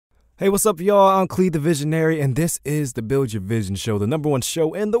Hey, what's up, y'all? I'm Clee, the visionary, and this is the Build Your Vision Show, the #1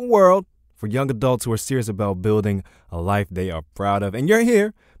 show in the world for young adults who are serious about building a life they are proud of. And you're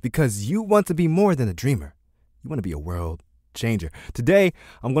here because you want to be more than a dreamer. You want to be a world changer. Today,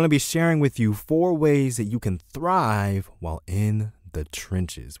 I'm going to be sharing with you 4 ways that you can thrive while in the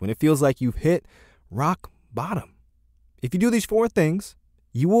trenches when it feels like you've hit rock bottom. If you do these 4 things,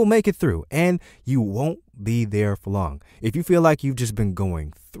 you will make it through, and you won't be there for long. If you feel like you've just been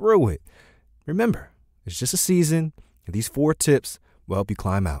going through it, remember, it's just a season, and these 4 tips will help you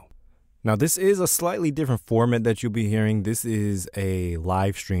climb out. Now, this is a slightly different format that you'll be hearing. This is a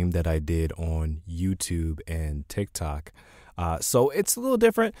live stream that I did on YouTube and TikTok. So it's a little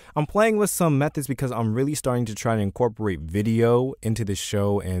different. I'm playing with some methods because I'm really starting to try to incorporate video into the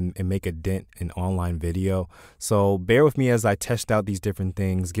show and make a dent in online video. So bear with me as I test out these different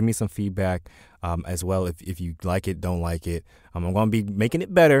things. Give me some feedback as well if you like it, don't like it. I'm going to be making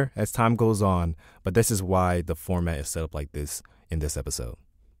it better as time goes on. But this is why the format is set up like this in this episode.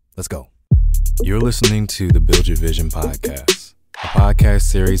 Let's go. You're listening to the Build Your Vision podcast, a podcast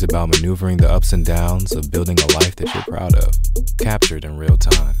series about maneuvering the ups and downs of building a life that you're proud of, captured in real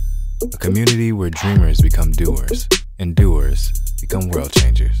time. A community where dreamers become doers, and doers become world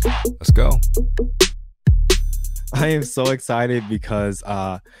changers. Let's go. I am so excited because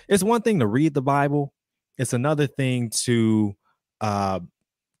it's one thing to read the Bible. It's another thing to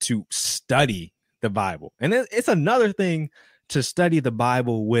study the Bible. And it's another thing to study the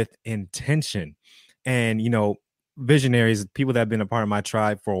Bible with intention. And, you know, visionaries, people that have been a part of my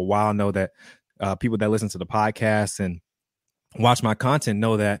tribe for a while know that people that listen to the podcast and watch my content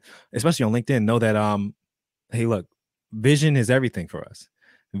know that, especially on LinkedIn, know that, hey, look, vision is everything for us.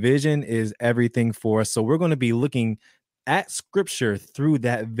 Vision is everything for us. So we're going to be looking at scripture through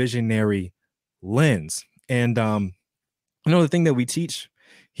that visionary lens. And, you know, the thing that we teach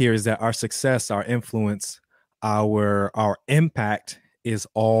here is that our success, our influence, our impact is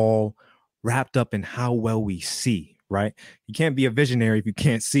all wrapped up in how well we see, right? You can't be a visionary if you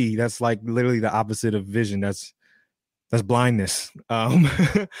can't see. That's like literally the opposite of vision. That's blindness.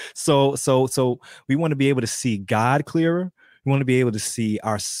 So we want to be able to see God clearer. We want to be able to see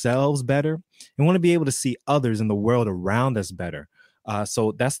ourselves better. We want to be able to see others in the world around us better.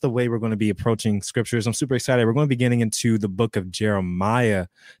 So that's the way we're going to be approaching scriptures. I'm super excited. We're going to be getting into the book of Jeremiah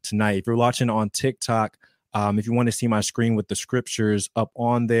tonight. If you're watching on TikTok, if you want to see my screen with the scriptures up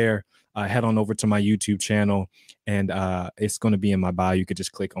on there, head on over to my YouTube channel, and it's going to be in my bio. You could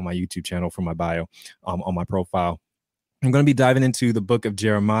just click on my YouTube channel for my bio on my profile. I'm going to be diving into the book of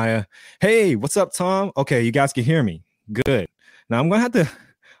Jeremiah. Hey, what's up, Tom? Okay, you guys can hear me. Good. Now I'm going to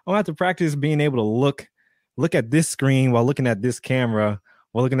have to practice being able to look at this screen while looking at this camera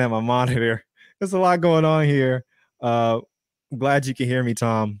while looking at my monitor. There's a lot going on here. Glad you can hear me,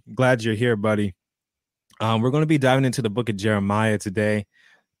 Tom. Glad you're here, buddy. We're going to be diving into the book of Jeremiah today.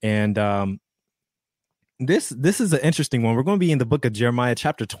 And this is an interesting one. We're going to be in the book of Jeremiah,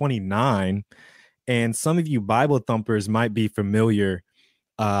 chapter 29. And some of you Bible thumpers might be familiar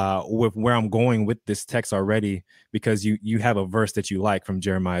with where I'm going with this text already, because you have a verse that you like from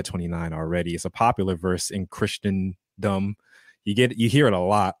Jeremiah 29 already. It's a popular verse in Christendom. You hear it a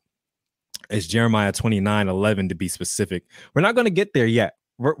lot. It's Jeremiah 29:11 to be specific. We're not going to get there yet.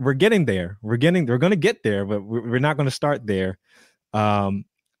 We're getting there. We're going to get there, but we're not going to start there.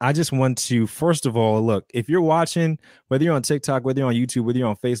 I just want to, first of all, look, if you're watching, whether you're on TikTok, whether you're on YouTube, whether you're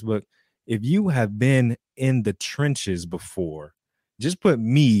on Facebook, if you have been in the trenches before, just put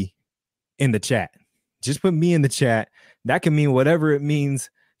me in the chat. Just put me in the chat. That can mean whatever it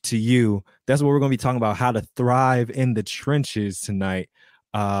means to you. That's what we're going to be talking about, how to thrive in the trenches tonight.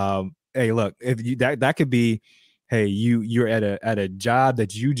 Hey, look, if you that could be, hey, you're at a job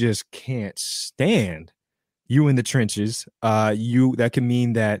that you just can't stand. You in the trenches. That can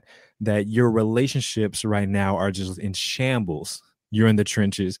mean that your relationships right now are just in shambles. You're in the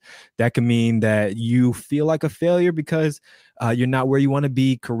trenches. That can mean that you feel like a failure because you're not where you want to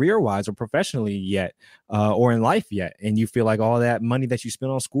be career-wise or professionally yet, or in life yet, and you feel like all that money that you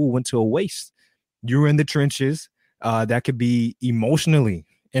spent on school went to a waste. You're in the trenches. That could be emotionally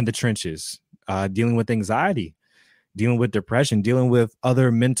in the trenches, dealing with anxiety, dealing with depression, dealing with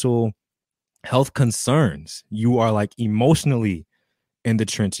other mental health concerns. You are like emotionally in the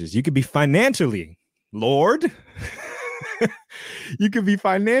trenches. You could be financially, Lord. You could be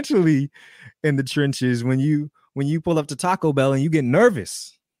financially in the trenches when you pull up to Taco Bell and you get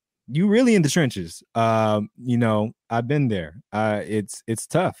nervous. You really in the trenches. You know, I've been there. It's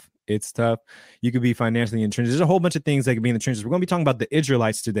tough. It's tough. You could be financially in the trenches. There's a whole bunch of things that could be in the trenches. We're going to be talking about the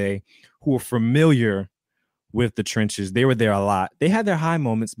Israelites today, who are familiar with the trenches. They were there a lot. They had their high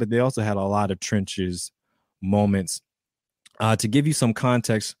moments, but they also had a lot of trenches moments. To give you some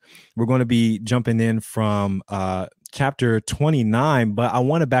context, we're going to be jumping in from chapter 29, but I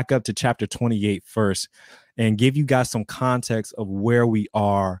want to back up to chapter 28 first and give you guys some context of where we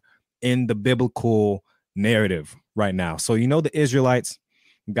are in the biblical narrative right now. So, you know, the Israelites,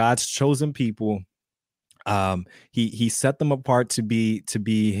 God's chosen people. He set them apart to be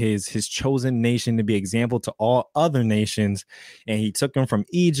his chosen nation, to be example to all other nations, and he took them from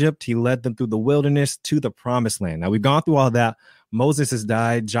Egypt. He led them through the wilderness to the promised land. Now we've gone through all that. Moses has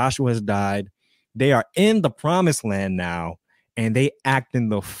died, Joshua has died. They are in the promised land now, and they acting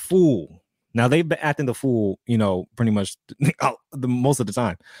the fool. Now they've been acting the fool, you know, pretty much the most of the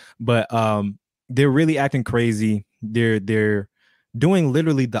time, but they're really acting crazy. They're doing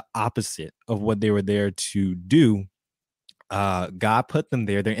literally the opposite of what they were there to do. God put them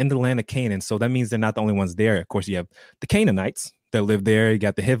there. They're in the land of Canaan. So that means they're not the only ones there. Of course, you have the Canaanites that live there. You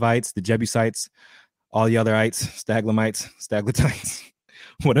got the Hivites, the Jebusites, all the other ites, Staglitites,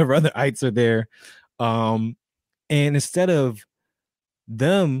 whatever other ites are there. And instead of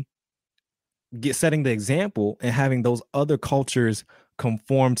them setting the example and having those other cultures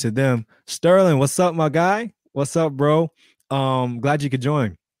conform to them, Sterling, what's up, my guy? What's up, bro? Glad you could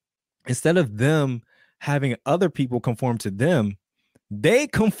join. Instead of them having other people conform to them, they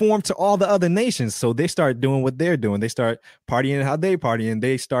conform to all the other nations. So they start doing what they're doing. They start partying how they party, and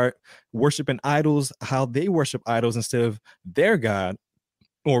they start worshiping idols how they worship idols instead of their God,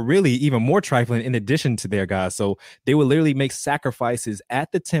 or really even more trifling, in addition to their God. So they would literally make sacrifices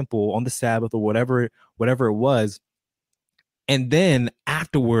at the temple on the Sabbath or whatever it was, and then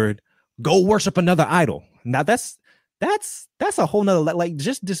afterward go worship another idol. Now that's a whole nother, like,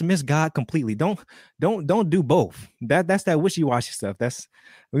 just dismiss God completely. Don't do both. That's that wishy-washy stuff.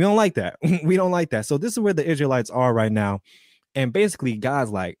 We don't like that. We don't like that. So this is where the Israelites are right now. And basically God's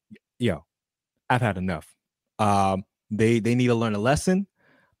like, yo, I've had enough. They need to learn a lesson.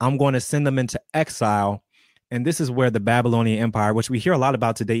 I'm going to send them into exile. And this is where the Babylonian Empire, which we hear a lot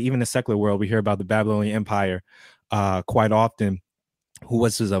about today, even in the secular world, we hear about the Babylonian Empire quite often, who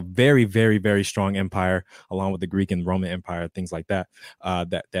was a very, very, very strong empire, along with the Greek and Roman Empire, things like that,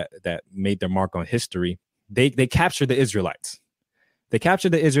 that made their mark on history. They captured the Israelites. They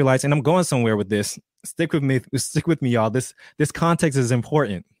captured the Israelites, and I'm going somewhere with this. Stick with me, y'all. This context is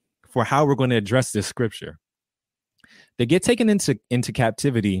important for how we're going to address this scripture. They get taken into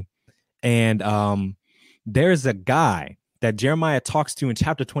captivity, and there's a guy that Jeremiah talks to in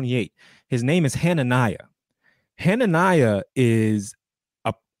chapter 28. His name is Hananiah. Hananiah is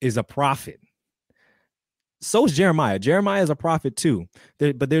a prophet. So is Jeremiah. Jeremiah is a prophet too.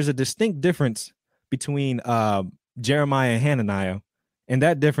 But there's a distinct difference between Jeremiah and Hananiah. And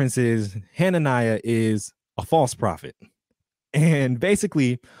that difference is Hananiah is a false prophet. And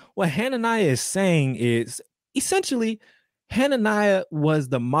basically what Hananiah is saying is essentially Hananiah was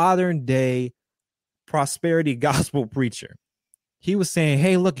the modern day prosperity gospel preacher. He was saying,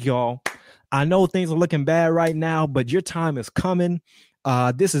 hey, look, y'all, I know things are looking bad right now, but your time is coming.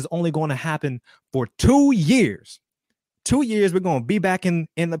 This is only going to happen for 2 years. 2 years, we're going to be back in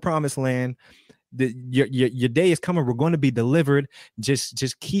the promised land. Your day is coming. We're going to be delivered.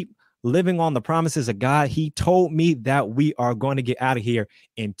 Just keep living on the promises of God. He told me that we are going to get out of here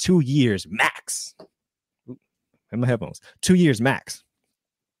in 2 years max. And my headphones. 2 years max.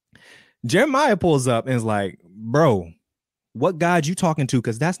 Jeremiah pulls up and is like, bro, what God you talking to?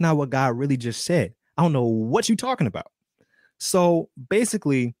 Because that's not what God really just said. I don't know what you talking about. So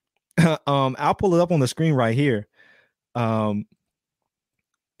basically, I'll pull it up on the screen right here. In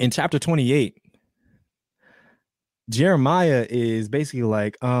chapter 28, Jeremiah is basically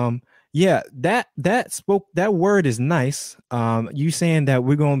like, yeah, that word is nice. You saying that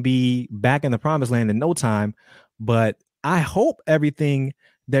we're going to be back in the promised land in no time, but I hope everything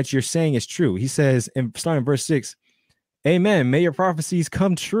that you're saying is true. He says, starting verse 6, amen. May your prophecies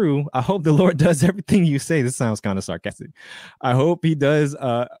come true. I hope the Lord does everything you say. This sounds kind of sarcastic. I hope he does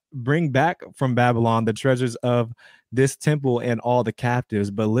bring back from Babylon the treasures of this temple and all the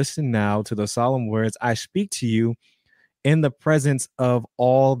captives. But listen now to the solemn words I speak to you in the presence of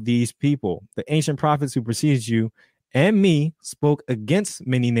all these people. The ancient prophets who preceded you and me spoke against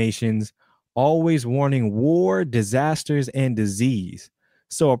many nations, always warning war, disasters, and disease.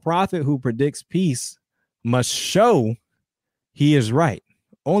 So a prophet who predicts peace must show he is right.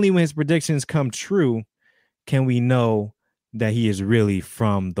 Only when his predictions come true can we know that he is really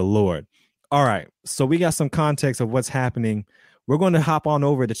from the Lord. All right, so we got some context of what's happening. We're going to hop on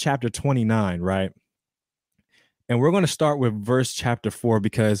over to chapter 29, right? And we're going to start with verse chapter 4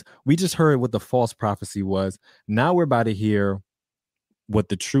 because we just heard what the false prophecy was. Now we're about to hear what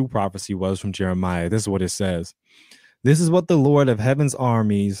the true prophecy was from Jeremiah. This is what it says. This is what the Lord of heaven's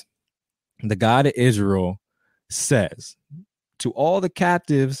armies, the God of Israel, says to all the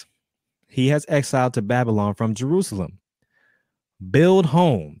captives he has exiled to Babylon from Jerusalem. Build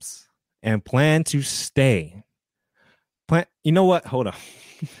homes and plan to stay. You know what? Hold on.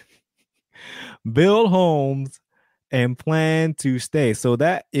 Build homes and plan to stay. So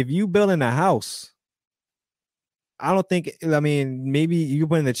that if you building a house, I don't think, I mean, maybe you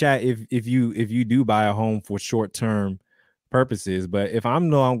put in the chat if you do buy a home for short-term purposes, but if I'm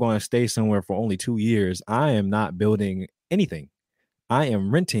going to stay somewhere for only 2 years, I am not building anything. I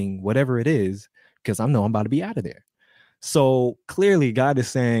am renting whatever it is because I know I'm about to be out of there. So clearly God is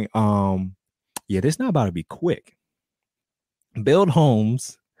saying, yeah, this not about to be quick. Build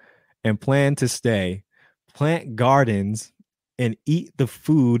homes and plan to stay, plant gardens and eat the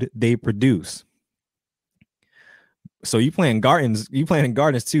food they produce. So you planting gardens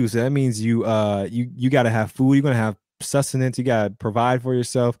too. So that means you got to have food. You're going to have sustenance. You got to provide for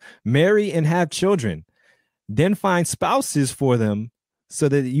yourself, marry and have children, then find spouses for them so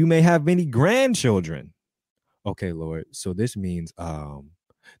that you may have many grandchildren. Okay, Lord. So this means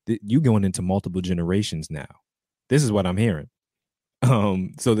you going into multiple generations now. This is what I'm hearing.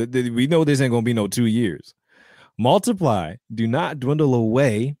 So that we know this ain't going to be no 2 years. Multiply, do not dwindle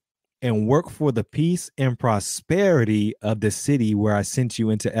away, and work for the peace and prosperity of the city where I sent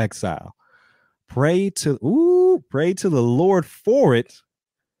you into exile. Pray to the Lord for it,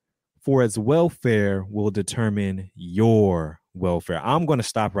 for its welfare will determine your welfare. I'm going to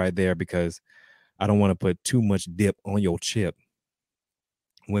stop right there because I don't want to put too much dip on your chip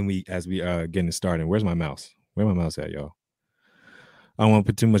as we are getting started. Where's my mouse? Where my mouse at, y'all? I don't want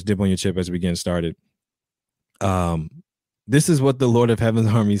to put too much dip on your chip as we get started. This is what the Lord of Heaven's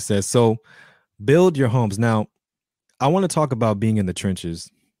army says. So build your homes. Now, I want to talk about being in the trenches.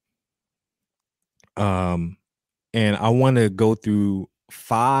 And I want to go through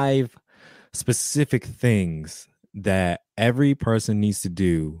 5 specific things that every person needs to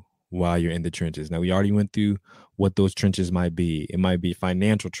do while you're in the trenches. Now, we already went through what those trenches might be. It might be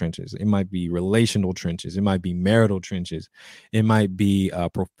financial trenches. It might be relational trenches. It might be marital trenches. It might be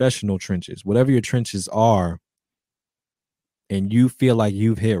professional trenches. Whatever your trenches are, and you feel like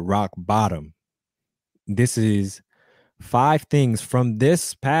you've hit rock bottom, this is 5 things from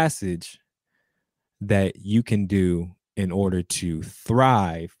this passage that you can do in order to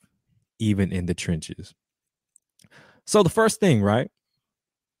thrive even in the trenches. So the first thing, right?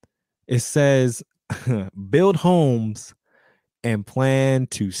 It says, build homes and plan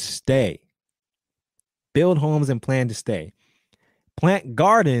to stay. Build homes and plan to stay. Plant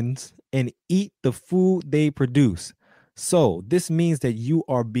gardens and eat the food they produce. So this means that you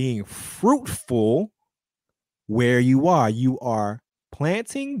are being fruitful where you are. You are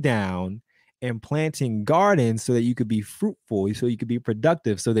planting down and planting gardens so that you could be fruitful, so you could be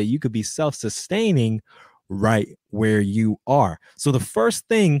productive, so that you could be self-sustaining right where you are. So the first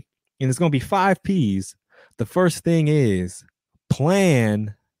thing, and it's going to be 5 P's. The first thing is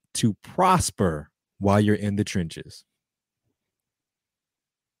plan to prosper while you're in the trenches.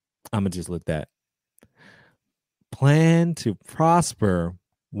 I'm going to just let that. Plan to prosper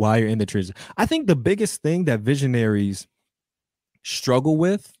while you're in the trenches. I think the biggest thing that visionaries struggle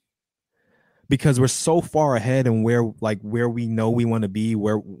with, because we're so far ahead and where we know we want to be,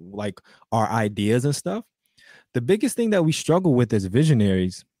 where like our ideas and stuff, the biggest thing that we struggle with as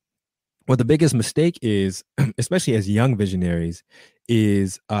visionaries, or the biggest mistake is, especially as young visionaries,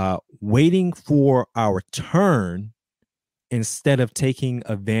 is waiting for our turn instead of taking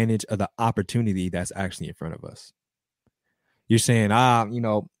advantage of the opportunity that's actually in front of us. You're saying, I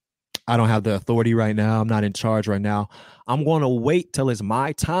don't have the authority right now. I'm not in charge right now. I'm going to wait till it's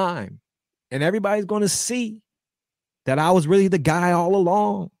my time. And everybody's going to see that I was really the guy all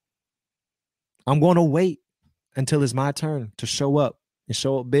along. I'm going to wait until it's my turn to show up and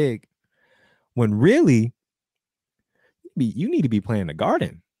show up big. When really, you need to be planting a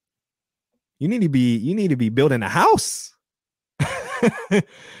garden. You need to be building a house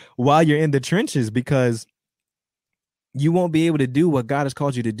while you're in the trenches, because you won't be able to do what God has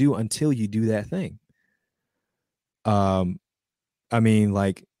called you to do until you do that thing. I mean,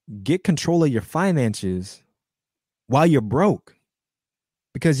 like, get control of your finances while you're broke,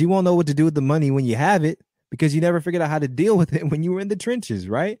 because you won't know what to do with the money when you have it, because you never figured out how to deal with it when you were in the trenches,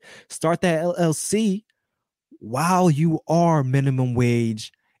 right? Start that LLC while you are minimum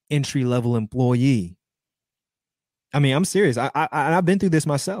wage entry level employee. I mean, I'm serious. I've been through this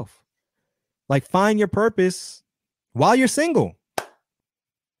myself. Like, find your purpose while you're single.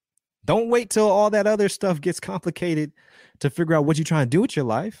 Don't wait till all that other stuff gets complicated to figure out what you're trying to do with your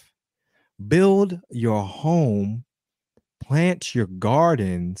life. Build your home, plant your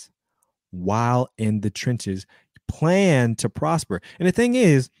gardens while in the trenches. Plan to prosper. And the thing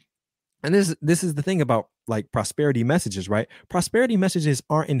is, and this is the thing about like prosperity messages, right? Prosperity messages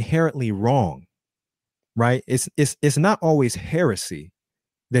aren't inherently wrong, right? It's not always heresy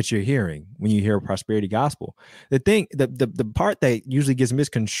that you're hearing when you hear a prosperity gospel. The part that usually gets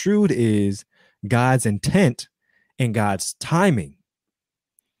misconstrued is God's intent and God's timing.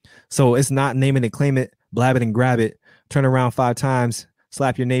 So it's not name it and claim it, blab it and grab it, turn around 5 times,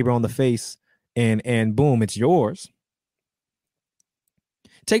 slap your neighbor on the face, and boom, it's yours.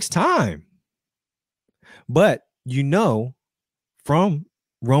 It takes time. But you know from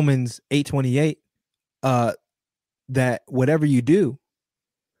Romans 8:28 that whatever you do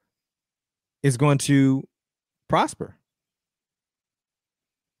is going to prosper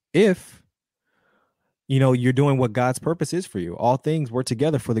if you're doing what God's purpose is for you. All things work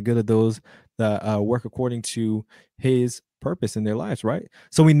together for the good of those that work according to his purpose in their lives, right?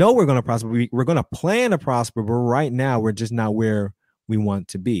 So we know we're going to prosper. We're going to plan to prosper, but right now we're just not where we want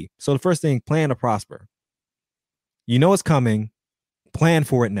to be. So the first thing, plan to prosper. You know it's coming. Plan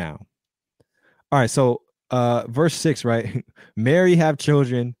for it now. All right, so verse 6, right? Marry, have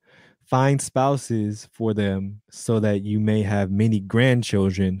children, find spouses for them so that you may have many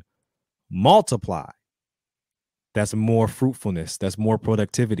grandchildren. Multiply. That's more fruitfulness. That's more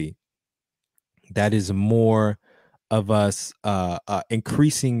productivity. That is more of us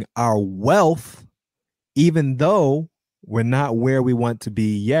increasing our wealth, even though we're not where we want to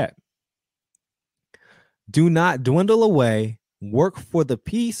be yet. Do not dwindle away. Work for the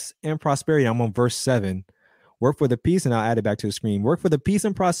peace and prosperity. I'm on verse 7. Work for the peace, and I'll add it back to the screen. Work for the peace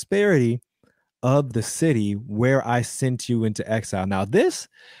and prosperity of the city where I sent you into exile. Now, this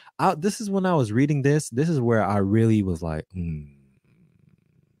is when I was reading this. This is where I really was like,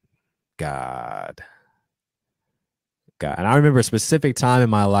 God. And I remember a specific time in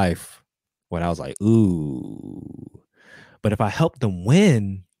my life when I was like, ooh. But if I help them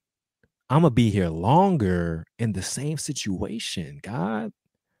win, I'm going to be here longer in the same situation. God,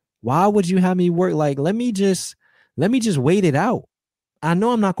 why would you have me work? Like, let me just wait it out. I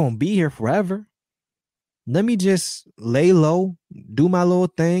know I'm not going to be here forever. Let me just lay low, do my little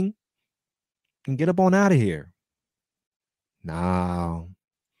thing, and get up on out of here. No,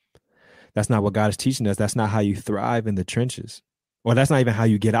 that's not what God is teaching us. That's not how you thrive in the trenches. Or that's not even how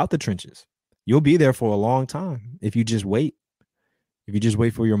you get out the trenches. You'll be there for a long time if you just wait. If you just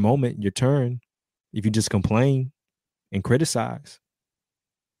wait for your moment, your turn, if you just complain and criticize.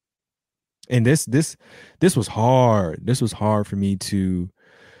 And this was hard. This was hard for me to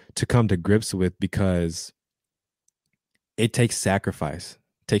come to grips with because it takes sacrifice.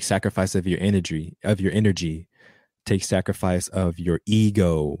 It takes sacrifice of your energy, takes sacrifice of your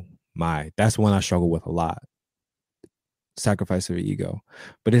ego. That's one I struggle with a lot. Sacrifice of your ego.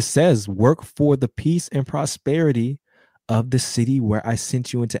 But it says, work for the peace and prosperity of the city where I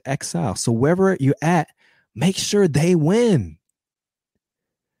sent you into exile. So wherever you're at, make sure they win.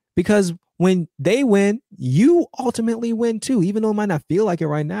 Because when they win, you ultimately win too. Even though it might not feel like it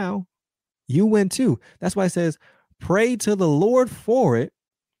right now, you win too. That's why it says, pray to the Lord for it,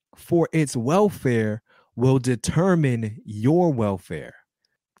 for its welfare will determine your welfare.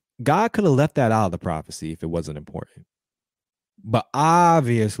 God could have left that out of the prophecy if it wasn't important. But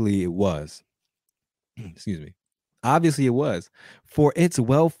obviously it was. Excuse me. Obviously it was. For its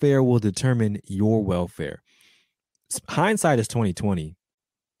welfare will determine your welfare. Hindsight is 2020.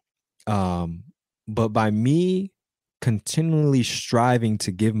 But by me continually striving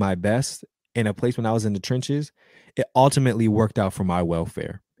to give my best in a place when I was in the trenches, it ultimately worked out for my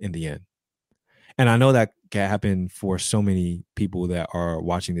welfare in the end. And I know that can happen for so many people that are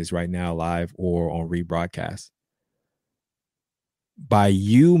watching this right now live or on rebroadcast. By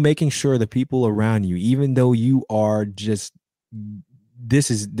you making sure the people around you, even though you are just,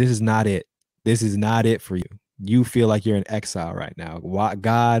 this is not it. This is not it for you. You feel like you're in exile right now. Why,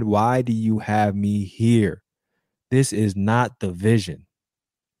 God, why do you have me here? This is not the vision.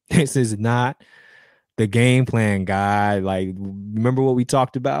 This is not the game plan, God. Like, remember what we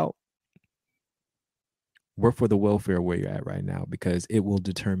talked about? Work for the welfare where you're at right now because it will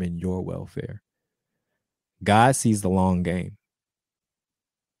determine your welfare. God sees the long game.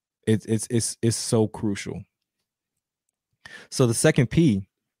 It's so crucial. So the second P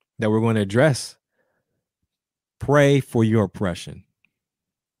that we're going to address, pray for your oppression.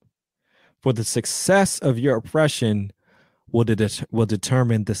 For the success of your oppression will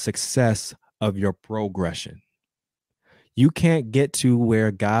determine the success of your progression. You can't get to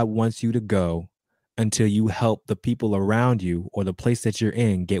where God wants you to go until you help the people around you or the place that you're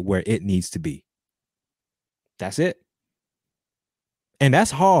in get where it needs to be. That's it. And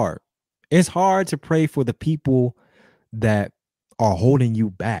that's hard. It's hard to pray for the people that are holding you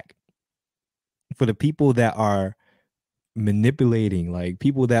back, for the people that are manipulating, like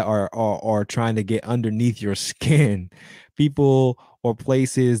people that are trying to get underneath your skin, people or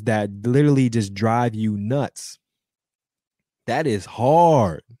places that literally just drive you nuts. That is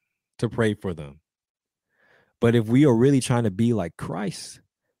hard to pray for them. But if we are really trying to be like Christ,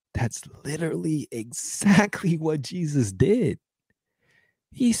 that's literally exactly what Jesus did.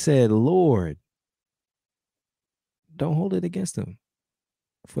 He said, Lord, don't hold it against them,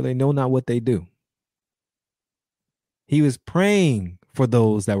 for they know not what they do. He was praying for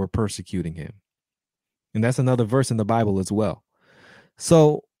those that were persecuting him. And that's another verse in the Bible as well.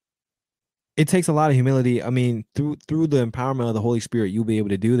 So it takes a lot of humility. I mean, through the empowerment of the Holy Spirit, you'll be able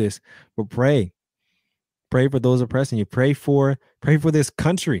to do this. But pray for those oppressing you. Pray for this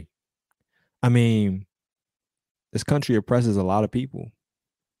country. I mean, this country oppresses a lot of people.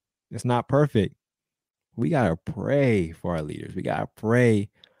 It's not perfect. We got to pray for our leaders. We got to pray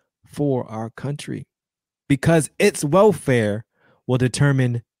for our country, because its welfare will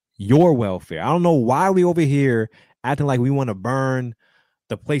determine your welfare. I don't know why we over here acting like we want to burn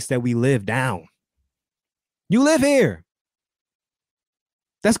the place that we live down. You live here.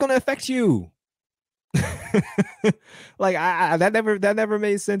 That's going to affect you. Like that never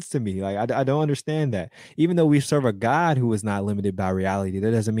made sense to me. Like I don't understand that. Even though we serve a God who is not limited by reality,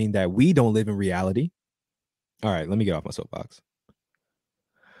 that doesn't mean that we don't live in reality. All right, let me get off my soapbox.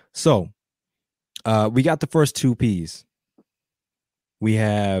 So we got the first two P's. We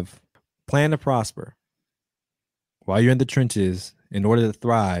have plan to prosper. While you're in the trenches, in order to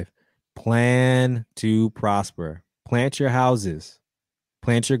thrive, plan to prosper. Plant your houses,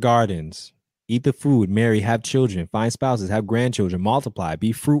 plant your gardens, eat the food, marry, have children, find spouses, have grandchildren, multiply,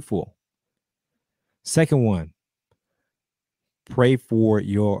 be fruitful. Second one, pray for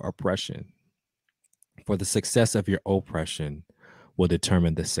your oppression. For the success of your oppression will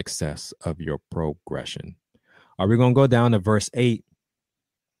determine the success of your progression. Are we going to go down to verse 8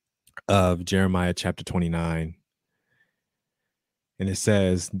 of Jeremiah chapter 29? And it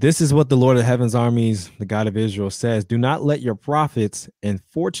says, this is what the Lord of heaven's armies, the God of Israel, says. Do not let your prophets and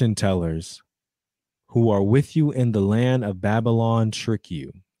fortune tellers who are with you in the land of Babylon trick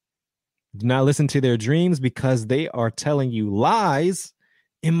you. Do not listen to their dreams, because they are telling you lies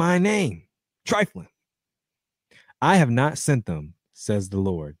in my name. Trifling. I have not sent them, says the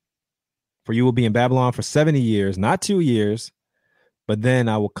Lord. For you will be in Babylon for 70 years, not 2 years, but then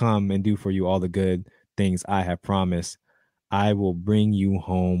I will come and do for you all the good things I have promised. I will bring you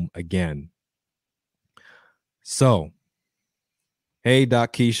home again. So, hey,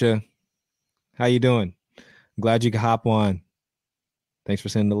 Doc Keisha, how you doing? I'm glad you could hop on. Thanks for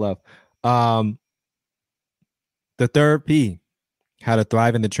sending the love. The third P, how to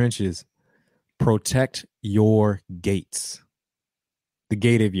thrive in the trenches. Protect your gates. The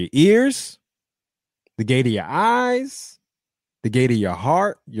gate of your ears, the gate of your eyes, the gate of your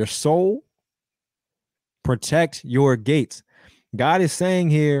heart, your soul. Protect your gates. God is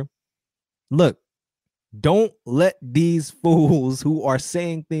saying here, look, don't let these fools who are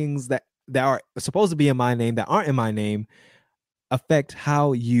saying things that are supposed to be in my name, that aren't in my name, affect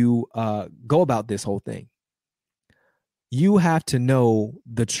how you go about this whole thing. You have to know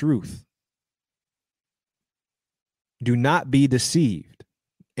the truth. Do not be deceived.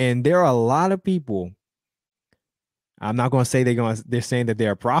 And there are a lot of people, I'm not going to say they're saying that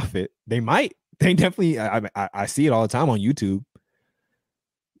they're a prophet. They might. They definitely, I see it all the time on YouTube.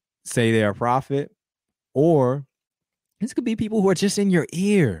 Say they're a prophet, or this could be people who are just in your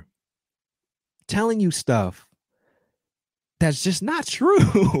ear telling you stuff that's just not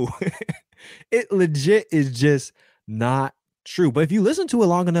true. It legit is just not true. But if you listen to it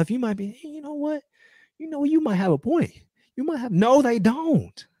long enough, you might be, hey, you know what? You might have a point. You might have, no, they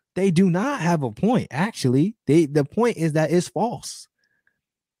don't. They do not have a point. Actually, the point is that it's false.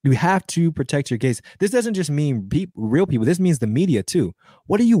 You have to protect your gates. This doesn't just mean real people. This means the media too.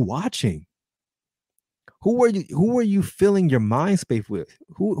 What are you watching? Who are you filling your mind space with?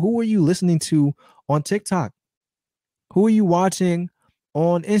 Who are you listening to on TikTok? Who are you watching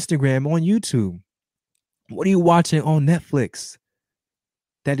on Instagram, on YouTube? What are you watching on Netflix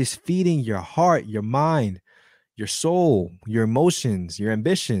that is feeding your heart, your mind, your soul, your emotions, your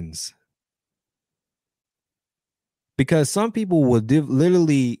ambitions? Because some people will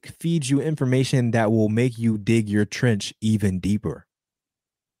literally feed you information that will make you dig your trench even deeper.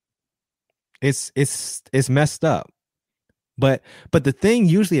 It's messed up. But the thing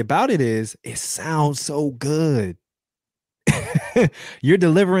usually about it is it sounds so good. Your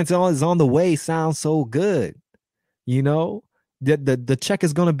deliverance is on the way. Sounds so good. You know, the check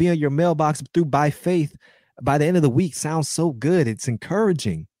is going to be in your mailbox through by faith by the end of the week. Sounds so good. It's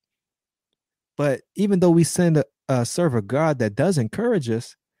encouraging. But even though we serve a God that does encourage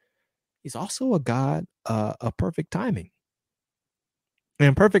us, he's also a God of perfect timing.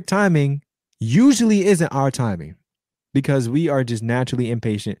 And perfect timing usually isn't our timing because we are just naturally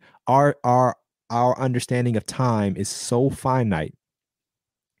impatient. Our understanding of time is so finite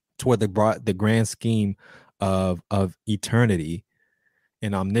toward the grand scheme of eternity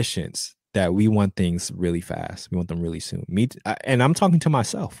and omniscience that we want things really fast. We want them really soon. And I'm talking to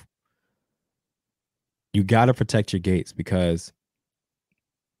myself. You got to protect your gates because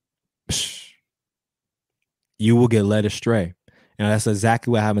you will get led astray. And that's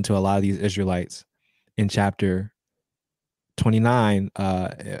exactly what happened to a lot of these Israelites in chapter 29,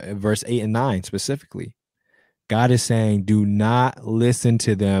 verse 8 and 9 specifically. God is saying, do not listen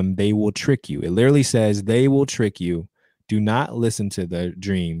to them. They will trick you. It literally says they will trick you. Do not listen to the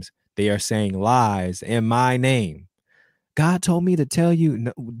dreams. They are saying lies in my name. God told me to tell you.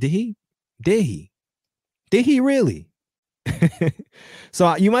 No, did he? Did he? Did he really?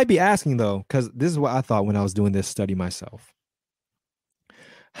 So you might be asking though, because this is what I thought when I was doing this study myself.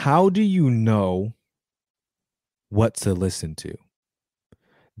 How do you know what to listen to?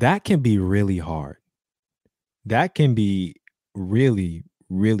 That can be really hard. That can be really,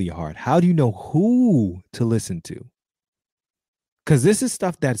 really hard. How do you know who to listen to? Because this is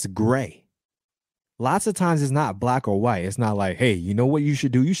stuff that's gray. Lots of times it's not black or white. It's not like, hey, you know what you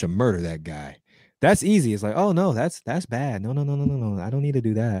should do? You should murder that guy. That's easy. It's like, oh no, that's bad. No. I don't need to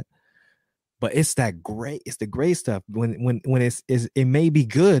do that. But it's that gray. It's the gray stuff when it may be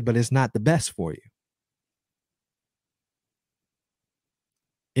good, but it's not the best for you.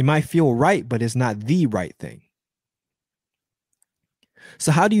 It might feel right, but it's not the right thing.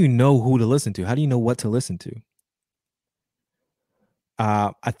 So how do you know who to listen to? How do you know what to listen to?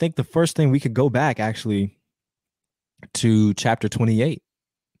 I think the first thing we could go back actually to chapter 28.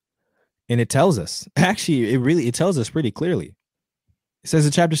 And it tells us, actually, it tells us pretty clearly. It says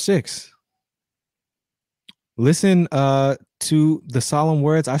in chapter 6, listen to the solemn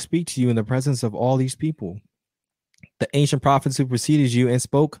words I speak to you in the presence of all these people. The ancient prophets who preceded you and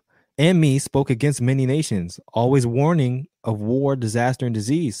spoke against many nations, always warning of war, disaster, and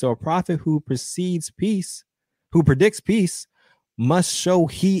disease. So a prophet who predicts peace, must show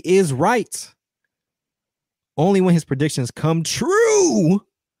he is right. Only when his predictions come true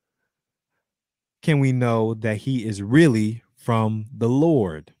can we know that he is really from the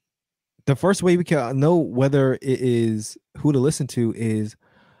Lord. The first way we can know whether it is who to listen to is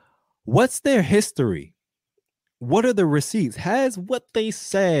what's their history? What are the receipts? Has what they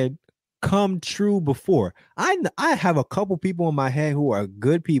said come true before? I have a couple people in my head who are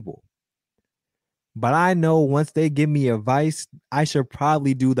good people, but I know once they give me advice, I should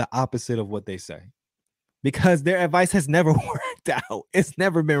probably do the opposite of what they say because their advice has never worked out. It's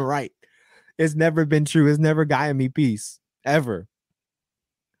never been right. It's never been true. It's never gotten me peace ever.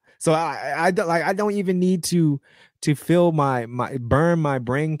 So I don't even need to fill my burn my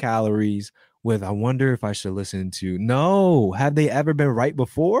brain calories with I wonder if I should listen to. No, have they ever been right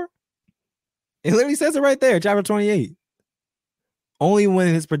before? It literally says it right there, chapter 28. Only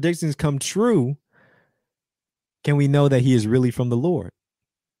when his predictions come true can we know that he is really from the Lord.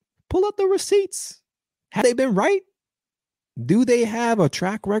 Pull up the receipts. Have they been right? Do they have a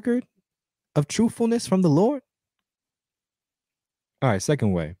track record of truthfulness from the Lord? All right,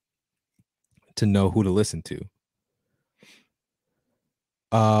 second way to know who to listen to.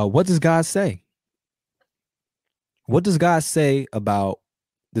 What does God say? What does God say about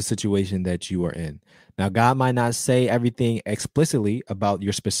the situation that you are in? Now, God might not say everything explicitly about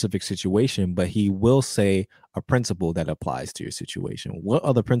your specific situation, but he will say a principle that applies to your situation. What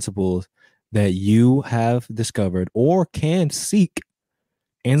are the principles that you have discovered or can seek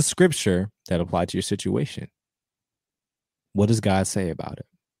in scripture that apply to your situation? What does God say about it?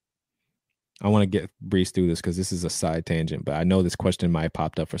 I want to breeze through this because this is a side tangent, but I know this question might have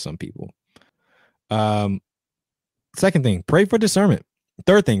popped up for some people. Second thing, pray for discernment.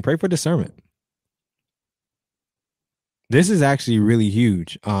 Third thing, pray for discernment. This is actually really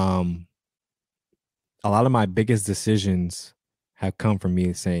huge. A lot of my biggest decisions have come from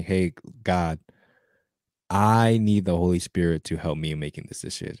me saying, hey, God, I need the Holy Spirit to help me in making this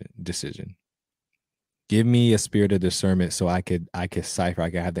decision. Give me a spirit of discernment so I could cipher, I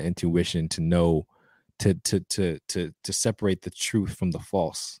could have the intuition to know to separate the truth from the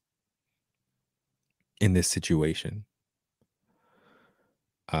false in this situation.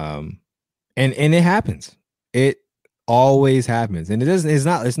 Um, and it happens. It always happens, and it doesn't.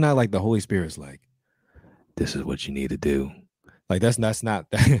 It's not like the Holy Spirit's like, this is what you need to do. Like that's not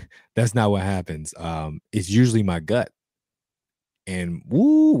that's not what happens. It's usually my gut, and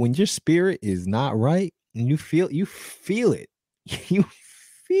woo, when your spirit is not right, and you feel it, you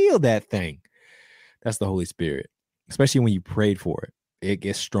feel that thing. That's the Holy Spirit, especially when you prayed for it. It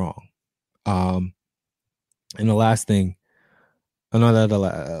gets strong. Um, and the last thing,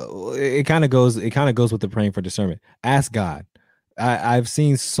 it kind of goes. It kind of goes with the praying for discernment. Ask God. I've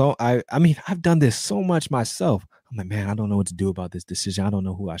seen so. I mean, I've done this so much myself. I'm like, man, I don't know what to do about this decision. I don't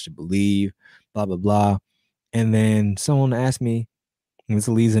know who I should believe. Blah blah blah. And then someone asked me, and this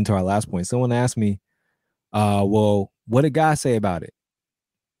leads into our last point. Someone asked me, well, what did God say about it?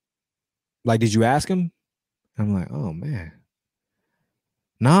 Like, did you ask him? I'm like, oh man,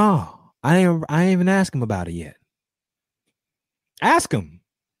 no, I ain't even ask him about it yet. Ask him.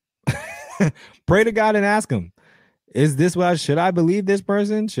 Pray to God and ask him. Is this what should I believe this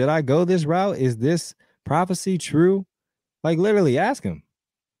person? Should I go this route? Is this prophecy true? Like literally ask him.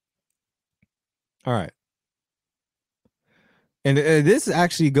 All right. And this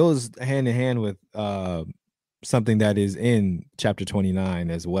actually goes hand in hand with something that is in chapter 29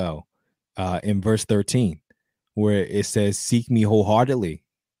 as well, in verse 13, where it says, seek me wholeheartedly.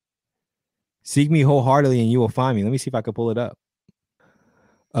 Seek me wholeheartedly and you will find me. Let me see if I can pull it up.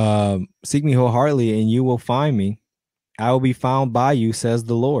 Seek me wholeheartedly and you will find me. I will be found by you, says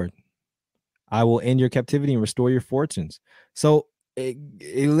the Lord. I will end your captivity and restore your fortunes. So it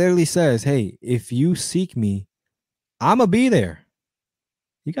literally says, hey, if you seek me, I'm going to be there.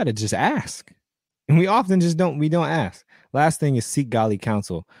 You got to just ask. And we often just don't ask. Last thing is seek godly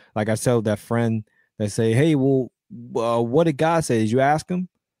counsel. Like I told that friend that say, hey, well, what did God say? Did you ask him?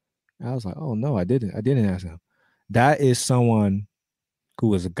 I was like, oh, no, I didn't. I didn't ask him. That is someone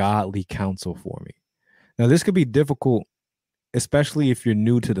who is a godly counsel for me. Now, this could be difficult, especially if you're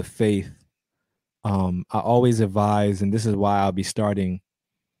new to the faith. I always advise, and this is why I'll be starting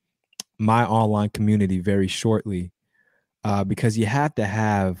my online community very shortly, because you have to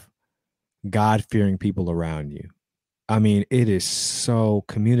have God-fearing people around you. I mean, it is so,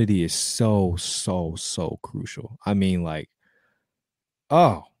 community is so crucial. I mean, like,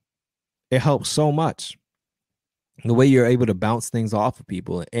 oh, it helps so much. The way you're able to bounce things off of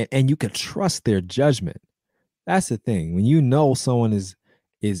people, and you can trust their judgment. That's the thing. When you know someone is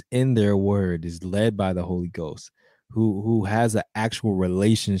in their word, is led by the Holy Ghost, who has an actual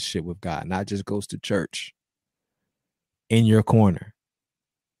relationship with God, not just goes to church, in your corner,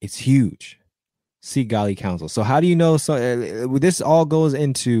 it's huge. Seek godly counsel. So how do you know? So this all goes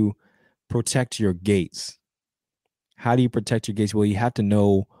into protect your gates. How do you protect your gates? Well, you have to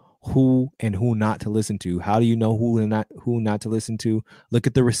know who and who not to listen to. How do you know who not to listen to? Look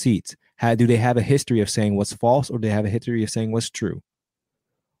at the receipts. How do they have a history of saying what's false, or do they have a history of saying what's true?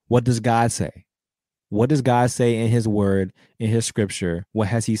 What does God say? What does God say in his word, in his scripture? What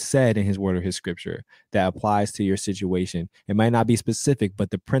has he said in his word or his scripture that applies to your situation? It might not be specific,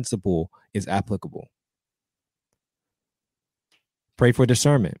 but the principle is applicable. Pray for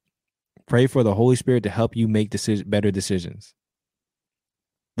discernment. Pray for the Holy Spirit to help you make better decisions.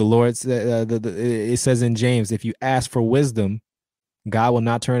 The Lord, it says in James, if you ask for wisdom, God will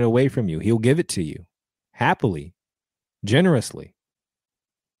not turn it away from you. He'll give it to you happily, generously.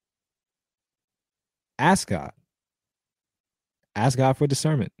 Ask God. Ask God for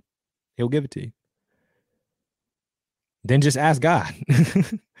discernment. He'll give it to you. Then just ask God.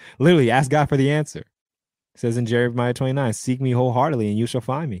 Literally, ask God for the answer. It says in Jeremiah 29, seek me wholeheartedly and you shall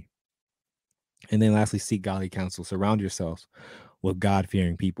find me. And then lastly, seek godly counsel. Surround yourselves with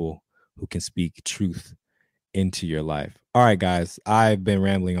God-fearing people who can speak truth into your life. All right, guys, I've been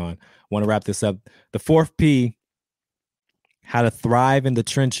rambling on. I want to wrap this up. The fourth P, how to thrive in the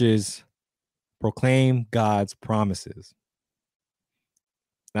trenches, proclaim God's promises.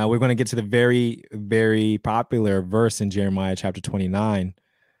 Now we're going to get to the very, very popular verse in Jeremiah chapter 29,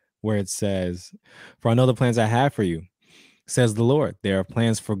 where it says, for I know the plans I have for you, says the Lord. There are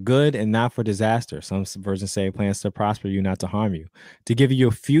plans for good and not for disaster. Some versions say plans to prosper you, not to harm you, to give you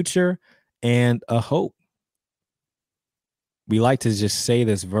a future and a hope. We like to just say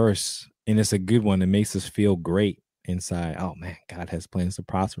this verse, and it's a good one. It makes us feel great inside. Oh man, God has plans to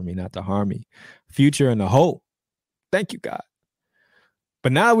prosper me, not to harm me. Future and a hope. Thank you, God.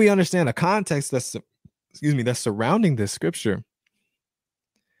 But now we understand the context that's surrounding this scripture.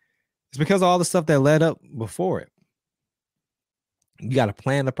 It's because of all the stuff that led up before it. You got to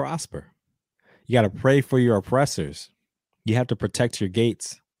plan to prosper. You got to pray for your oppressors. You have to protect your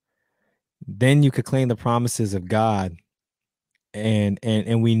gates. Then you could claim the promises of God And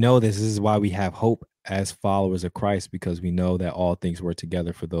we know this is why we have hope as followers of Christ, because we know that all things work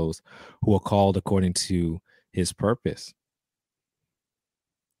together for those who are called according to his purpose.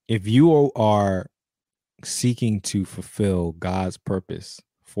 If you are seeking to fulfill God's purpose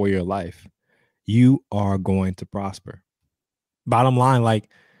for your life, you are going to prosper. Bottom line, like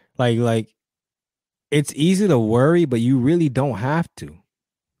it's easy to worry, but you really don't have to.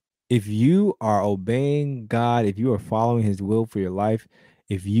 If you are obeying God, if you are following his will for your life,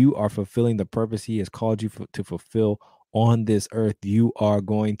 if you are fulfilling the purpose he has called you to fulfill on this earth, you are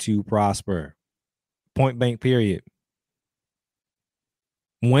going to prosper. Point blank, period.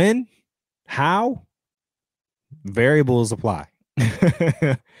 When? How? Variables apply.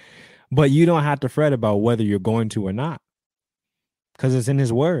 But you don't have to fret about whether you're going to or not, because it's in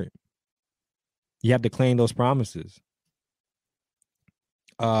his word. You have to claim those promises.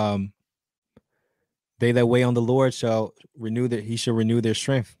 Um, they that wait on the Lord shall renew their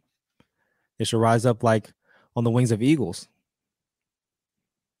strength. They shall rise up like on the wings of eagles.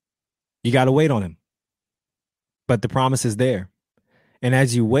 You got to wait on him, but the promise is there. And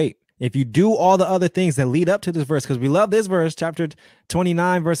as you wait, if you do all the other things that lead up to this verse, because we love this verse, chapter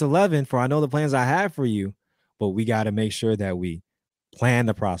 29, verse 11, for I know the plans I have for you, but we got to make sure that we plan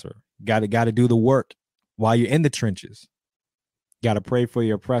to prosper. Got to do the work while you're in the trenches. Got to pray for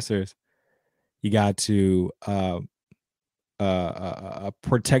your oppressors. You got to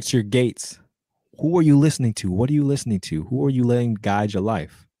protect your gates. Who are you listening to? What are you listening to? Who are you letting guide your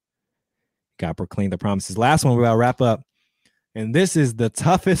life? Got to proclaim the promises. Last one, we're going to wrap up. And this is the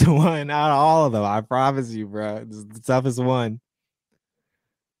toughest one out of all of them. I promise you, bro. This is the toughest one.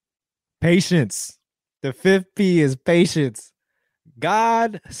 Patience. The fifth P is patience.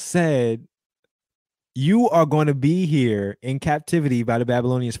 God said, you are going to be here in captivity by the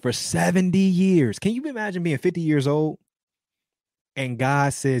Babylonians for 70 years. Can you imagine being 50 years old? And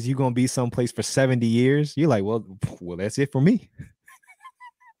God says you're going to be someplace for 70 years. You're like, well, that's it for me.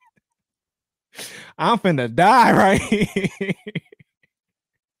 I'm finna die, right?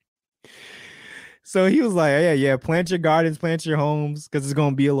 So he was like, yeah, plant your gardens, plant your homes, because it's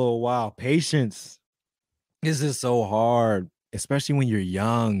going to be a little while. Patience. This is so hard, especially when you're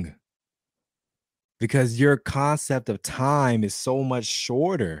young, because your concept of time is so much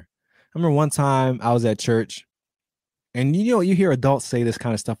shorter. I remember one time I was at church, and you hear adults say this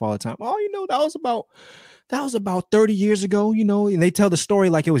kind of stuff all the time. Oh, that was about 30 years ago, and they tell the story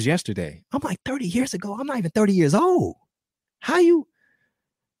like it was yesterday. I'm like, 30 years ago? I'm not even 30 years old. Oh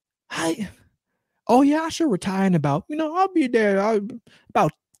yeah, I should retire in about, I'll be there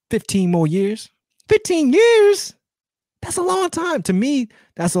about 15 more years. 15 years? That's a long time. To me,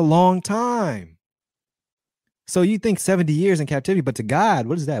 that's a long time. So you think 70 years in captivity, but to God,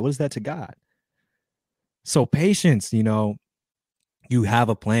 what is that? What is that to God? So patience, you have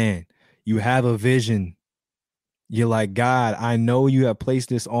a plan. You have a vision. You're like, God, I know you have placed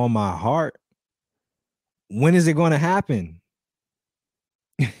this on my heart. When is it going to happen?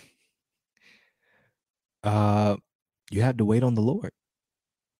 You have to wait on the Lord.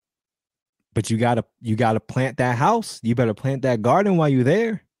 But you gotta plant that house. You better plant that garden while you're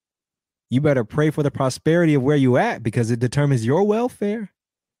there. You better pray for the prosperity of where you at, because it determines your welfare.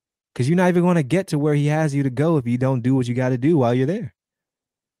 Because you're not even going to get to where he has you to go if you don't do what you got to do while you're there.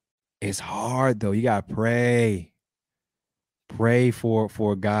 It's hard though. You gotta pray. Pray for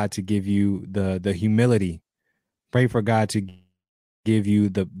God to give you the humility. Pray for God to give you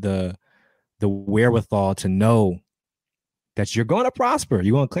the wherewithal to know that you're going to prosper.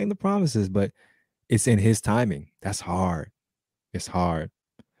 You're going to claim the promises, but it's in his timing. That's hard. It's hard.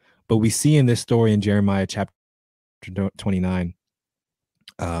 But we see in this story in Jeremiah chapter 29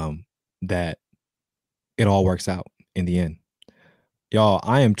 that it all works out in the end. Y'all,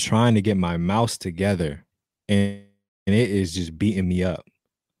 I am trying to get my mouse together, and it is just beating me up.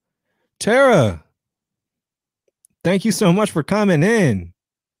 Tara, thank you so much for coming in.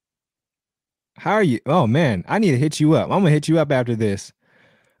 How are you? Oh man, I need to hit you up. I'm gonna hit you up after this.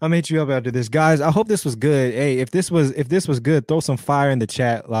 Guys. I hope this was good. Hey, if this was good, throw some fire in the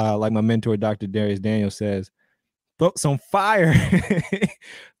chat, like my mentor, Dr. Darius Daniel says. Throw some fire.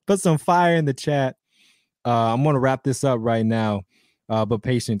 Put some fire in the chat. I'm gonna wrap this up right now. But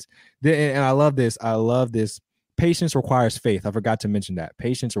patience, and I love this. Patience requires faith. I forgot to mention that.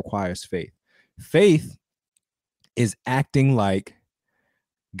 Patience requires faith. Faith is acting like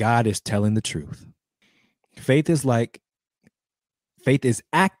God is telling the truth. Faith is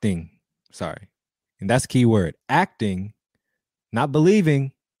acting. Sorry. And that's key word. Acting, not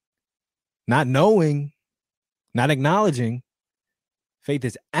believing, not knowing, not acknowledging. Faith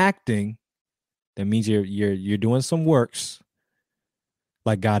is acting. That means you're doing some works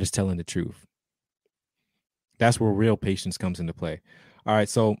like God is telling the truth. That's where real patience comes into play. All right,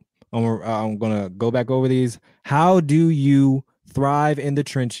 so I'm gonna go back over these. How do you thrive in the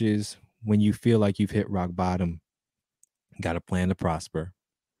trenches when you feel like you've hit rock bottom? Got a plan to prosper.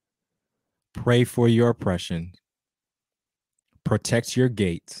 Pray for your oppression. Protect your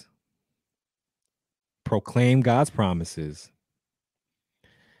gates. Proclaim God's promises.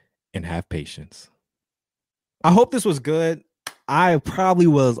 And have patience. I hope this was good. I probably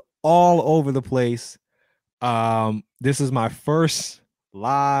was all over the place. This is my first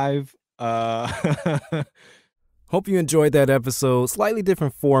live. Hope you enjoyed that episode. Slightly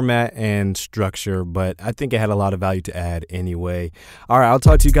different format and structure, but I think it had a lot of value to add anyway. All right, I'll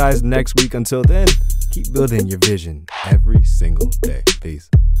talk to you guys next week. Until then, keep building your vision every single day. Peace.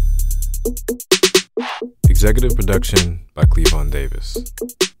 Executive production by Cleavon Davis.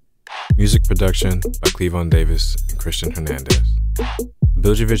 Music production by Cleavon Davis and Christian Hernandez. The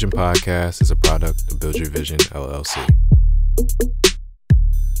Build Your Vision podcast is a product of Build Your Vision, LLC.